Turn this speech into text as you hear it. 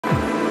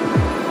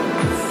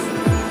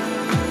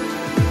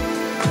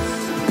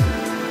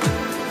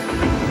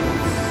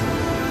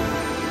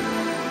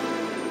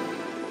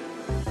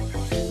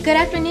Good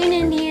afternoon,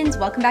 Indians.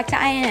 Welcome back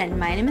to IN.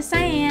 My name is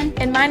Cyan.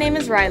 And my name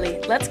is Riley.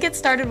 Let's get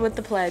started with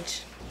the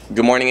pledge.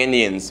 Good morning,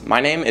 Indians.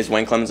 My name is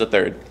Wayne Clemens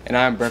III. And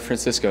I'm Brett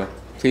Francisco.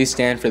 Please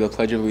stand for the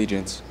Pledge of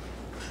Allegiance.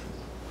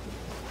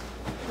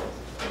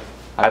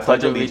 I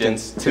pledge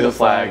allegiance to the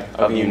flag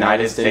of the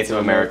United States of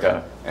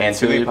America and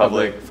to the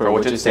republic for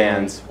which it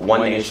stands,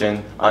 one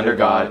nation, under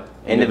God,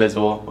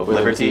 indivisible, with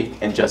liberty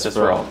and justice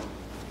for all.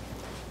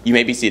 You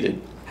may be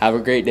seated. Have a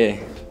great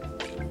day.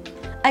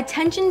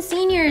 Attention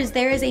seniors,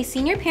 there is a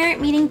senior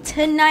parent meeting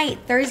tonight,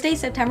 Thursday,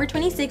 September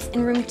 26th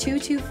in room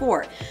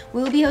 224.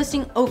 We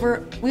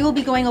will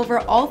be going over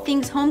all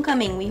things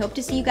homecoming. We hope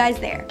to see you guys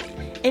there.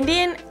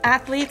 Indian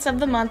Athletes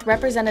of the Month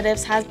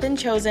representatives has been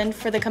chosen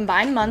for the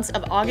combined months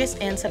of August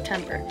and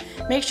September.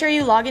 Make sure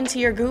you log into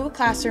your Google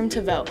Classroom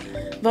to vote.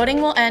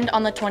 Voting will end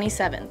on the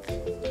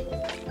 27th.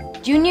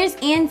 Juniors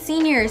and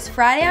seniors,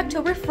 Friday,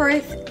 October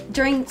 4th,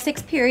 during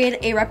 6th period,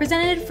 a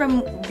representative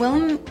from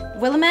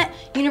Willamette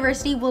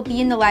University will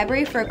be in the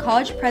library for a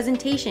college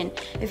presentation.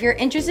 If you're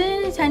interested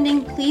in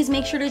attending, please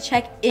make sure to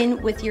check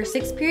in with your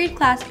 6th period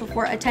class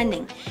before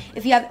attending.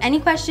 If you have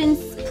any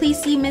questions,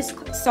 please see Ms.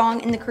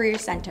 Song in the Career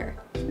Center.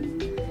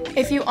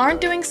 If you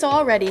aren't doing so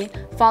already,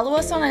 follow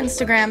us on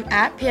Instagram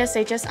at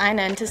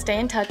PSHSINN to stay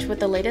in touch with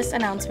the latest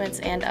announcements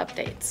and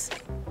updates.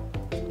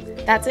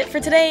 That's it for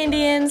today,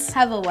 Indians.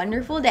 Have a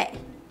wonderful day.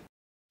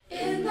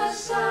 In the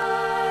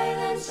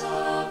silence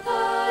of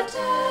the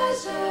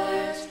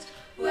desert,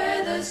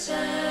 where the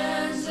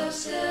sands of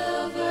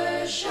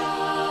silver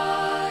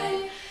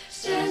shine,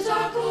 stands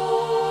our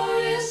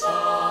glorious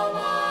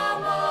alma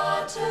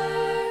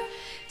mater.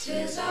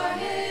 'Tis our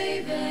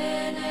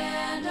haven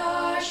and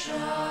our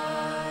shrine.